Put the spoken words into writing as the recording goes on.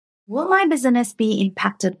Will my business be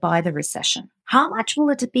impacted by the recession? How much will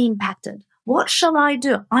it be impacted? What shall I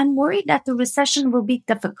do? I'm worried that the recession will be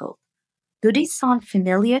difficult. Do these sound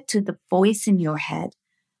familiar to the voice in your head?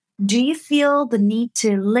 Do you feel the need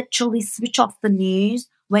to literally switch off the news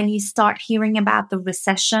when you start hearing about the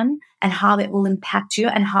recession and how it will impact you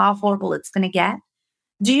and how horrible it's going to get?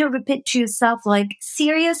 Do you repeat to yourself like,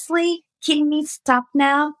 seriously? Can we stop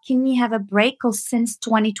now? Can we have a break? Because since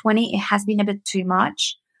 2020, it has been a bit too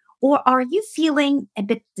much. Or are you feeling a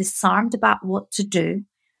bit disarmed about what to do?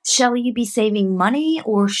 Shall you be saving money,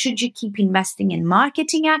 or should you keep investing in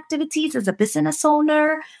marketing activities as a business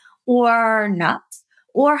owner or not?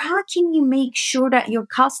 Or how can you make sure that your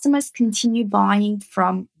customers continue buying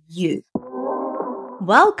from you?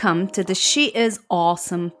 Welcome to the She Is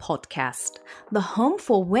Awesome podcast, the home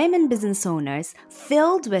for women business owners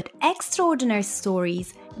filled with extraordinary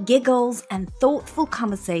stories, giggles, and thoughtful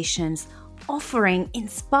conversations, offering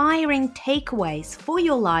inspiring takeaways for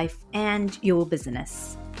your life and your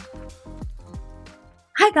business.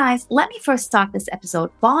 Hi guys, let me first start this episode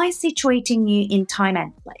by situating you in time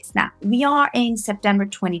and place. Now, we are in September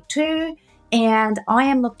 22 and I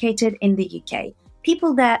am located in the UK.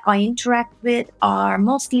 People that I interact with are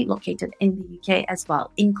mostly located in the UK as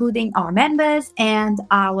well, including our members and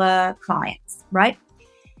our clients, right?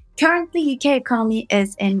 Currently, UK economy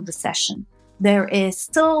is in recession. There is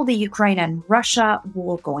still the Ukraine and Russia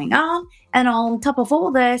war going on. And on top of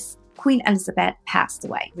all this, Queen Elizabeth passed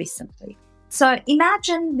away recently. So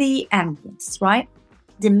imagine the ambience, right?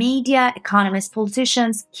 The media, economists,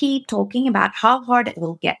 politicians keep talking about how hard it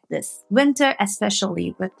will get this winter,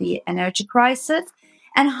 especially with the energy crisis,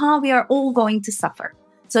 and how we are all going to suffer.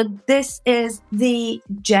 So this is the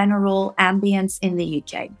general ambience in the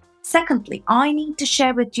UK. Secondly, I need to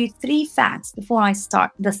share with you 3 facts before I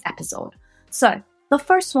start this episode. So the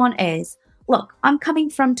first one is, look, I'm coming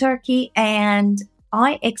from Turkey and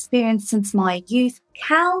I experienced since my youth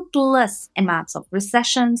countless amounts of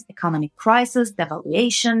recessions, economic crisis,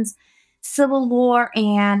 devaluations, civil war,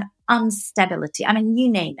 and instability. I mean,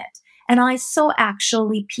 you name it. And I saw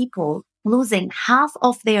actually people losing half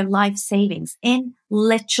of their life savings in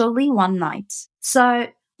literally one night. So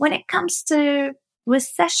when it comes to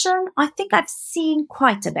recession, I think I've seen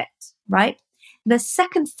quite a bit, right? The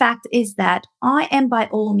second fact is that I am by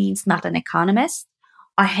all means not an economist.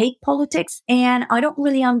 I hate politics and I don't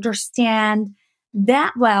really understand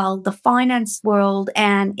that well the finance world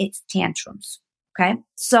and its tantrums. Okay.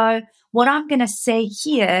 So what I'm going to say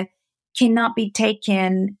here cannot be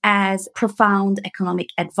taken as profound economic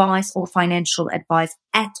advice or financial advice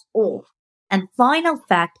at all. And final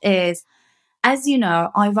fact is, as you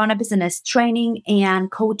know, I run a business training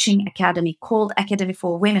and coaching academy called Academy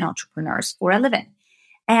for Women Entrepreneurs for a living.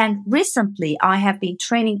 And recently, I have been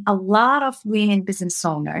training a lot of women business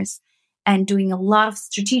owners and doing a lot of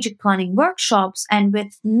strategic planning workshops. And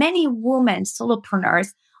with many women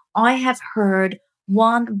solopreneurs, I have heard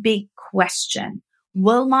one big question.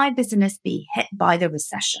 Will my business be hit by the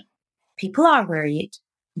recession? People are worried,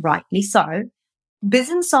 rightly so.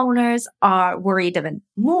 Business owners are worried even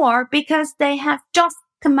more because they have just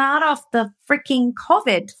come out of the freaking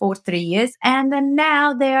COVID for 3 years and then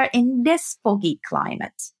now they're in this foggy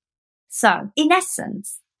climate. So, in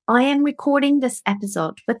essence, I am recording this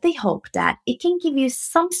episode with the hope that it can give you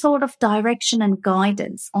some sort of direction and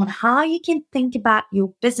guidance on how you can think about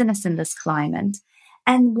your business in this climate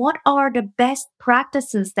and what are the best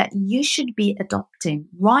practices that you should be adopting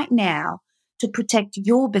right now to protect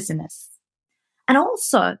your business. And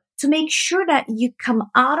also to make sure that you come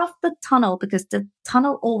out of the tunnel, because the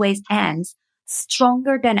tunnel always ends,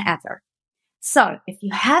 stronger than ever. So if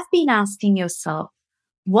you have been asking yourself,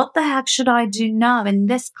 what the heck should I do now in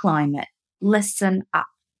this climate? Listen up.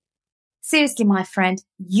 Seriously, my friend,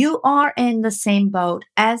 you are in the same boat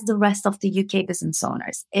as the rest of the UK business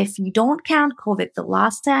owners. If you don't count COVID, the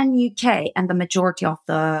last time UK and the majority of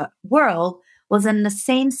the world was in the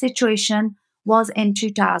same situation was in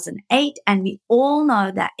 2008. And we all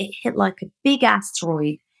know that it hit like a big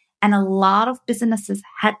asteroid and a lot of businesses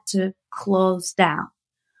had to close down.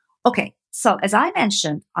 Okay, so as I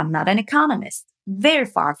mentioned, I'm not an economist, very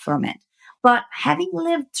far from it. But having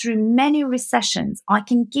lived through many recessions, I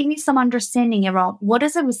can give you some understanding around what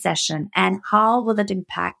is a recession and how will it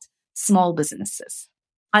impact small businesses.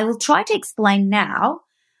 I will try to explain now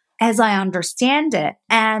as I understand it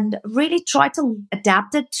and really try to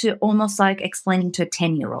adapt it to almost like explaining to a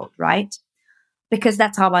 10-year-old, right? Because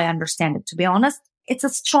that's how I understand it, to be honest. It's a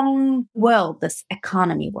strong world, this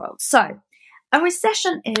economy world. So a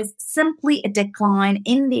recession is simply a decline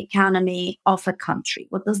in the economy of a country.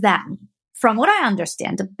 What does that mean? From what I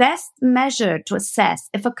understand, the best measure to assess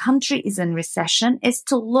if a country is in recession is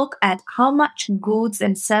to look at how much goods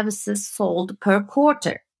and services sold per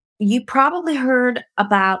quarter. You probably heard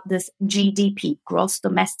about this GDP, gross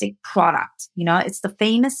domestic product. It's the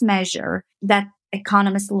famous measure that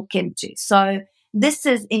economists look into. So this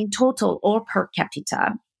is in total or per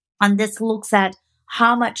capita. And this looks at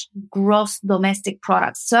how much gross domestic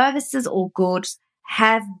product, services or goods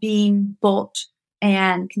have been bought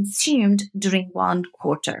and consumed during one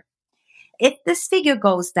quarter. If this figure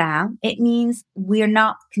goes down, it means we're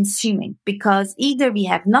not consuming because either we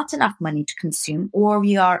have not enough money to consume or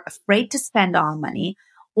we are afraid to spend our money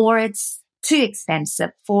or it's too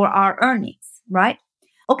expensive for our earnings, right?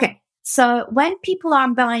 Okay. So when people are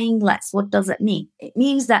buying less, what does it mean? It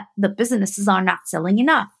means that the businesses are not selling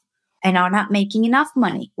enough and are not making enough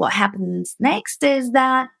money. What happens next is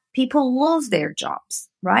that people lose their jobs,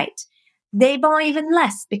 right? They buy even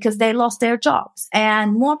less because they lost their jobs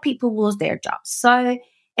and more people lose their jobs. So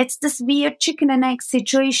it's this weird chicken and egg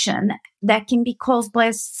situation that can be caused by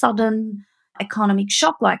a sudden economic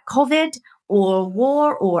shock like COVID or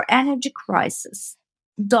war or energy crisis.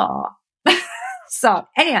 Duh. So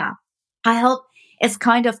anyhow, I hope it's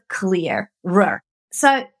kind of clear.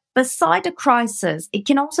 So beside the crisis, it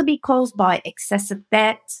can also be caused by excessive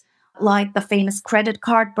debt, like the famous credit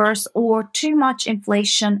card burst, or too much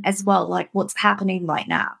inflation as well, like what's happening right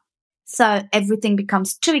now. So everything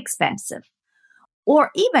becomes too expensive.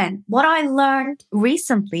 Or even what I learned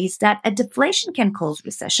recently is that a deflation can cause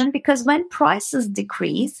recession because when prices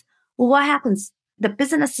decrease, well, what happens? The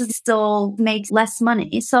businesses still make less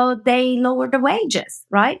money, so they lower the wages,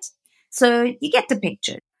 right? So you get the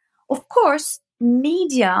picture. Of course,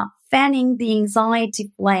 media fanning the anxiety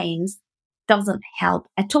flames doesn't help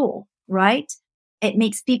at all, right? It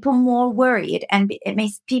makes people more worried and it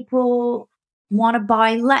makes people want to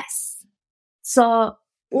buy less. So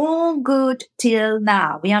all good till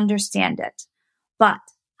now. We understand it. But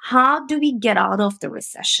how do we get out of the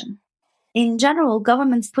recession? In general,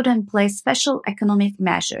 governments put in place special economic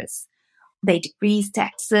measures. They decrease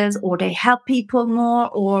taxes or they help people more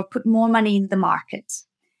or put more money in the market.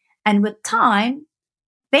 And with time,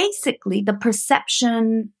 basically the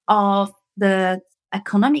perception of the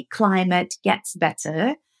economic climate gets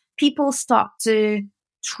better. People start to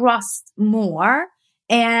trust more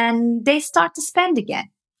and they start to spend again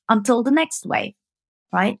until the next wave,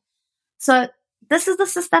 right? So this is the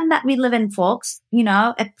system that we live in, folks.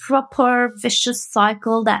 A proper vicious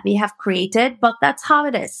cycle that we have created, but that's how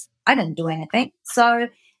it is. I didn't do anything. So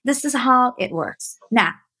this is how it works.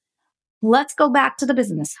 Now, let's go back to the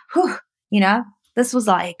business. This was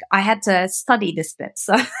like, I had to study this bit.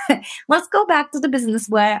 So let's go back to the business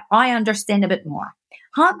where I understand a bit more.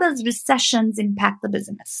 How does recessions impact the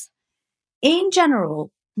business? In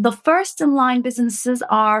general, the first in line businesses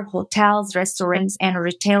are hotels, restaurants, and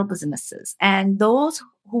retail businesses. And those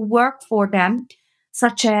who work for them,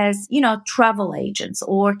 such as, travel agents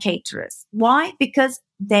or caterers. Why? Because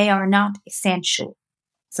they are not essential.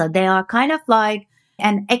 So they are kind of like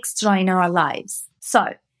an extra in our lives. So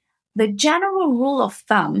the general rule of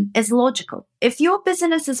thumb is logical. If your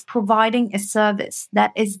business is providing a service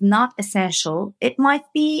that is not essential, it might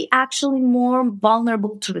be actually more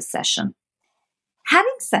vulnerable to recession.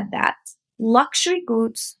 Having said that, luxury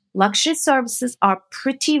goods, luxury services are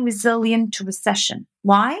pretty resilient to recession.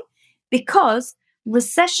 Why? Because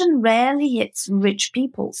recession rarely hits rich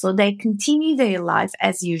people, so they continue their life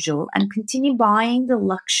as usual and continue buying the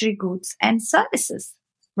luxury goods and services,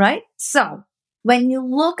 right? So when you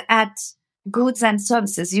look at goods and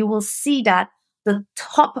services, you will see that the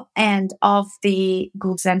top end of the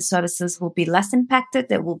goods and services will be less impacted.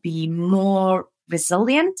 They will be more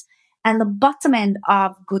resilient. And the bottom end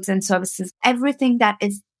of goods and services, everything that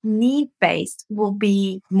is need-based will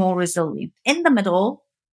be more resilient. In the middle,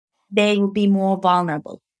 they will be more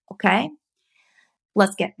vulnerable. Okay?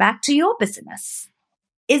 Let's get back to your business.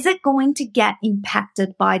 Is it going to get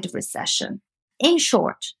impacted by the recession? In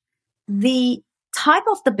short, the type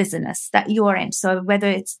of the business that you are in, so whether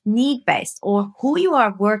it's need-based or who you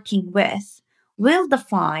are working with, will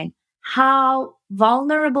define how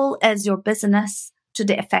vulnerable is your business to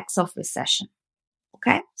the effects of recession.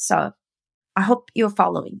 Okay? So I hope you're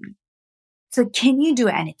following me. So can you do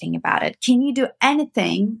anything about it? Can you do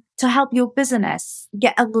anything to help your business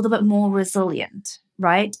get a little bit more resilient,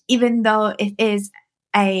 right? Even though it is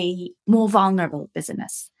a more vulnerable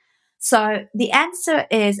business. So the answer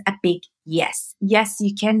is a big yes. Yes,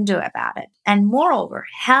 you can do about it. And moreover,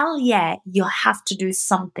 hell yeah, you have to do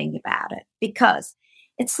something about it because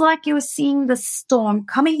it's like you're seeing the storm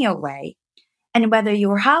coming your way And whether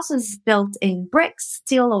your house is built in bricks,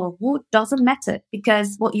 steel, or wood doesn't matter,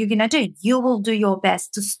 because what you're going to do, you will do your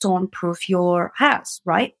best to storm-proof your house,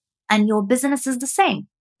 right? And your business is the same.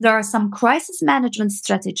 There are some crisis management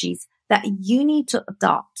strategies that you need to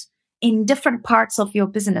adopt in different parts of your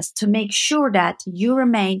business to make sure that you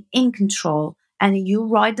remain in control and you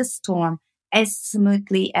ride the storm as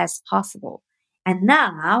smoothly as possible. And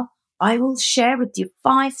now I will share with you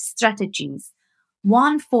 5 strategies,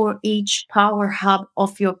 one for each power hub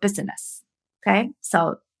of your business. Okay,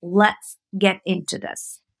 so let's get into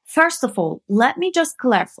this. First of all, let me just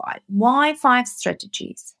clarify why 5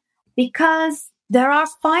 strategies. Because there are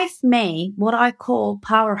 5 main, what I call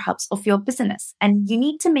power hubs of your business, and you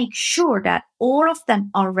need to make sure that all of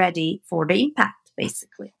them are ready for the impact,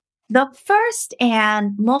 basically. The first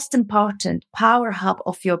and most important power hub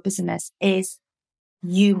of your business is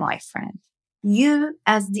you, my friend. You,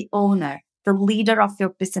 as the owner, the leader of your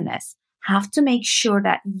business, have to make sure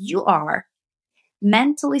that you are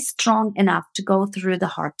mentally strong enough to go through the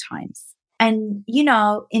hard times. And,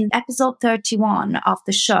 in episode 31 of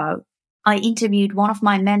the show, I interviewed one of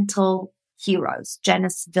my mental heroes,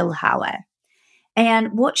 Janice Wilhauer.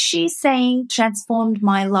 And what she's saying transformed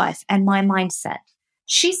my life and my mindset.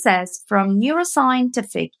 She says, from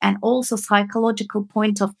neuroscientific and also psychological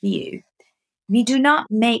point of view, we do not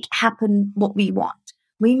make happen what we want.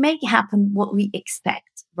 We make happen what we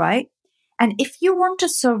expect, right? And if you want to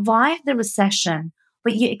survive the recession,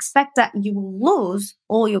 but you expect that you will lose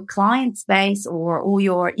all your client base or all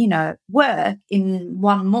your, work in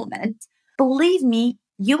one moment, believe me,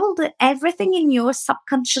 you will do everything in your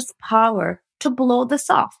subconscious power to blow this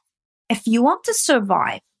off. If you want to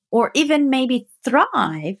survive or even maybe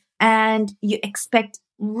thrive and you expect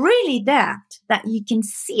really that you can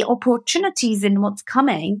see opportunities in what's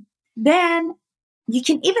coming, then you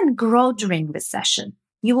can even grow during recession.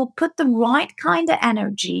 You will put the right kind of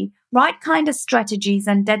energy, right kind of strategies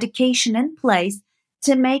and dedication in place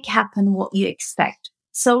to make happen what you expect.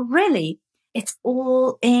 So really, it's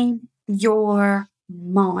all in your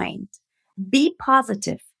mind. Be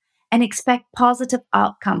positive and expect positive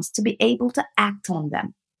outcomes to be able to act on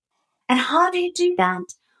them. And how do you do that?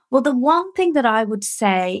 Well, the one thing that I would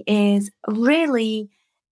say is really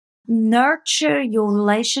nurture your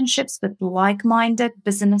relationships with like-minded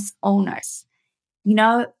business owners.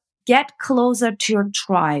 Get closer to your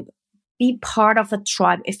tribe. Be part of a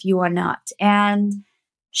tribe if you are not, and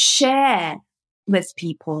share with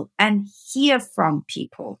people and hear from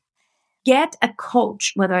people. Get a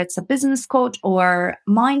coach, whether it's a business coach or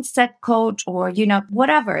mindset coach or,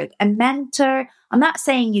 whatever, a mentor. I'm not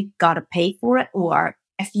saying you got to pay for it, or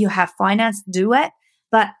if you have finance, do it,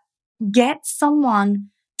 but get someone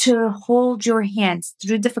to hold your hands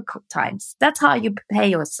through difficult times. That's how you prepare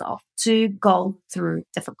yourself to go through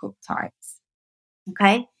difficult times.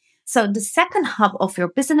 Okay. So the second hub of your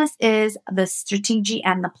business is the strategy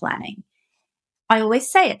and the planning. I always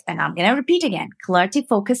say it, and I'm going to repeat again, clarity,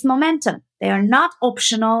 focus, momentum. They are not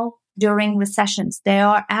optional during recessions. They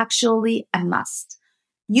are actually a must.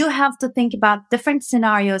 You have to think about different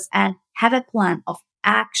scenarios and have a plan of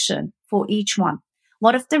action for each one.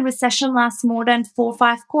 What if the recession lasts more than 4 or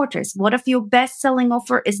 5 quarters? What if your best-selling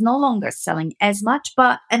offer is no longer selling as much,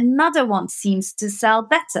 but another one seems to sell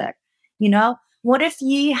better? What if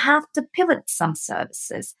you have to pivot some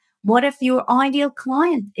services? What if your ideal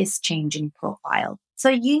client is changing profile? So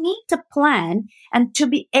you need to plan, and to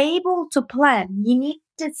be able to plan, you need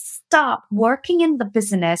to stop working in the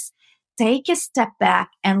business, take a step back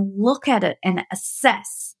and look at it and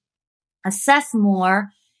assess more.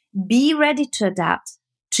 Be ready to adapt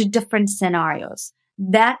to different scenarios.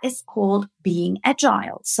 That is called being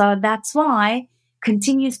agile. So that's why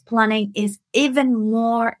continuous planning is even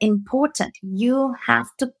more important. You have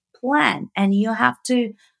to plan and you have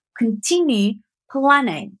to continue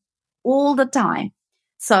planning all the time.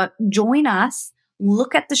 So join us,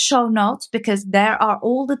 look at the show notes because there are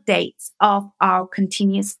all the dates of our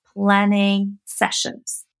continuous planning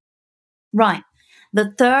sessions. Right.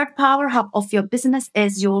 The third power hub of your business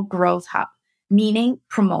is your growth hub, meaning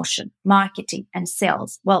promotion, marketing, and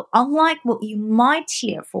sales. Well, unlike what you might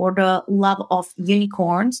hear for the love of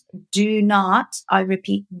unicorns, do not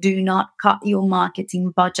cut your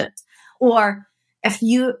marketing budget. Or if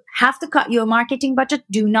you have to cut your marketing budget,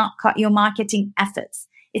 do not cut your marketing efforts.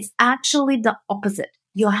 It's actually the opposite.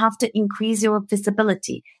 You have to increase your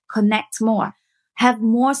visibility, connect more, have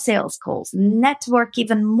more sales calls, network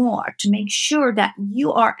even more to make sure that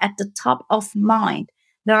you are at the top of mind.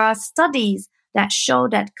 There are studies that show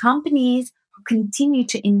that companies who continue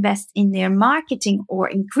to invest in their marketing or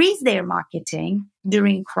increase their marketing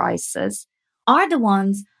during crisis are the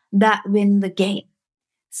ones that win the game.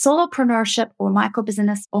 Solopreneurship or micro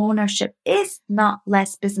business ownership is not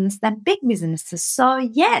less business than big businesses. So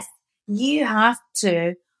yes, you have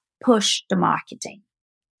to push the marketing.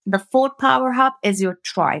 The fourth power hub is your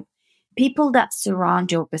tribe, people that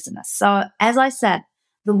surround your business. So as I said,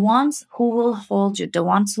 the ones who will hold you, the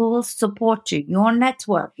ones who will support you, your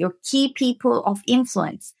network, your key people of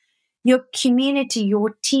influence, your community,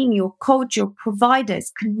 your team, your coach, your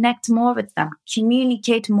providers, connect more with them,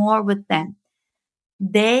 communicate more with them.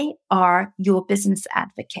 They are your business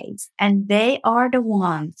advocates and they are the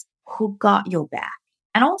ones who got your back.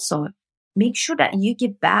 And also make sure that you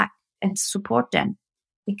give back and support them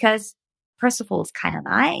because first of all, it's kind of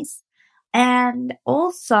nice. And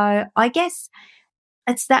also, I guess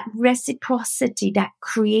it's that reciprocity that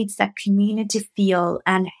creates that community feel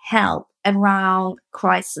and help around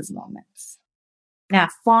crisis moments. Now,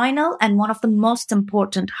 final and one of the most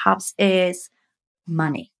important hubs is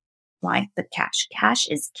money, right? The cash. Cash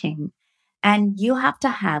is king and you have to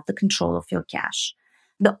have the control of your cash.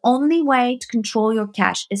 The only way to control your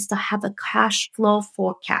cash is to have a cash flow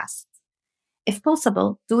forecast. If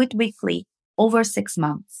possible, do it weekly over 6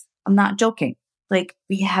 months. I'm not joking. Like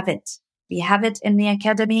we have it. We have it in the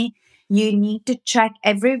academy. You need to check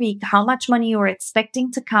every week how much money you're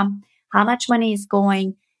expecting to come, how much money is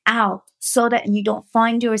going out so that you don't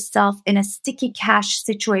find yourself in a sticky cash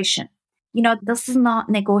situation. You know, this is not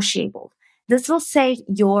negotiable. This will save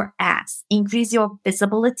your ass, increase your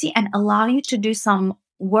visibility and allow you to do some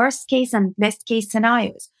worst case and best case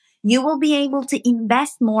scenarios. You will be able to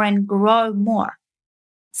invest more and grow more.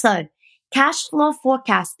 So cash flow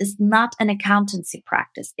forecast is not an accountancy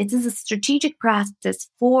practice. It is a strategic practice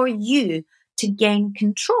for you to gain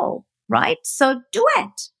control, right? So do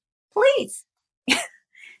it, please.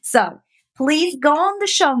 So please go on the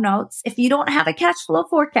show notes. If you don't have a cash flow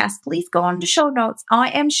forecast, please go on the show notes. I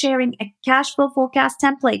am sharing a cash flow forecast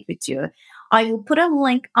template with you. I will put a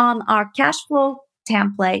link on our cash flow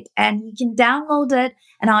template and you can download it.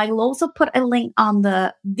 And I will also put a link on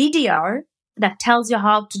the video that tells you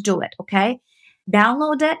how to do it. Okay.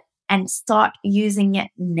 Download it and start using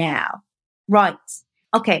it now. Right.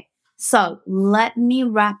 Okay. So let me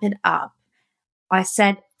wrap it up. I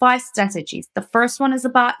said 5 strategies. The first one is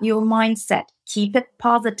about your mindset. Keep it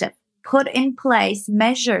positive. Put in place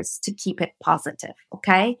measures to keep it positive.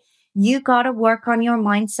 Okay. You got to work on your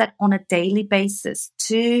mindset on a daily basis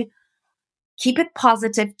to keep it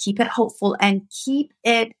positive, keep it hopeful, and keep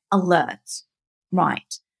it alert.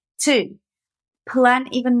 Right. 2, plan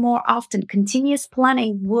even more often. Continuous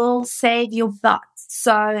planning will save your butt.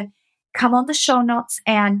 So come on the show notes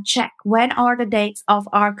and check when are the dates of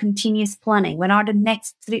our continuous planning. When are the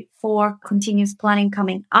next 3-4 continuous planning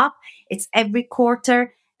coming up? It's every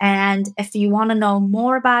quarter. And if you want to know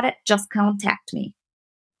more about it, just contact me.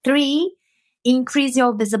 3, increase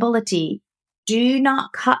your visibility. Do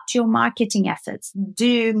not cut your marketing efforts.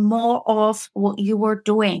 Do more of what you were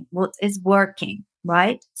doing, what is working,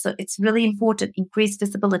 right? So it's really important. Increase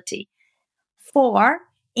visibility. 4,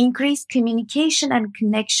 increase communication and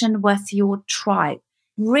connection with your tribe.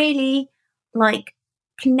 Really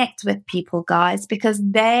connect with people, guys, because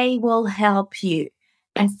they will help you.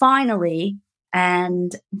 And finally,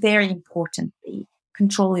 and very importantly,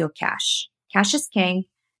 control your cash. Cash is king.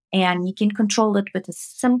 And you can control it with a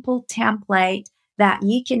simple template that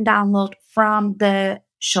you can download from the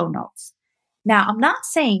show notes. Now, I'm not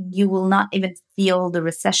saying you will not even feel the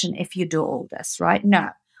recession if you do all this, right? No.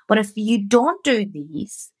 But if you don't do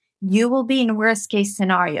these, you will be in a worst case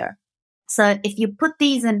scenario. So if you put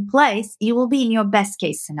these in place, you will be in your best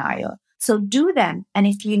case scenario. So do them. And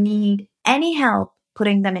if you need any help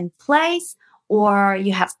putting them in place or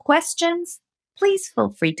you have questions, please feel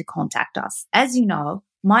free to contact us. As you know,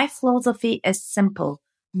 my philosophy is simple.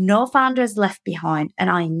 No founder is left behind, and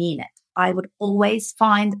I mean it. I would always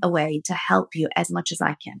find a way to help you as much as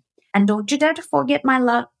I can. And don't you dare to forget my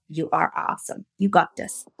love. You are awesome. You got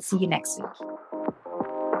this. See you next week.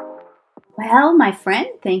 Well, my friend,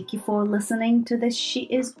 thank you for listening to this She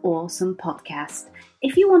Is Awesome podcast.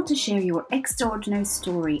 If you want to share your extraordinary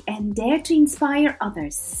story and dare to inspire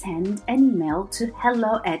others, send an email to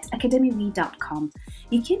hello@academyv.com.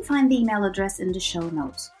 You can find the email address in the show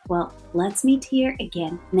notes. Well, let's meet here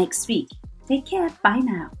again next week. Take care. Bye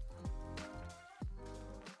now.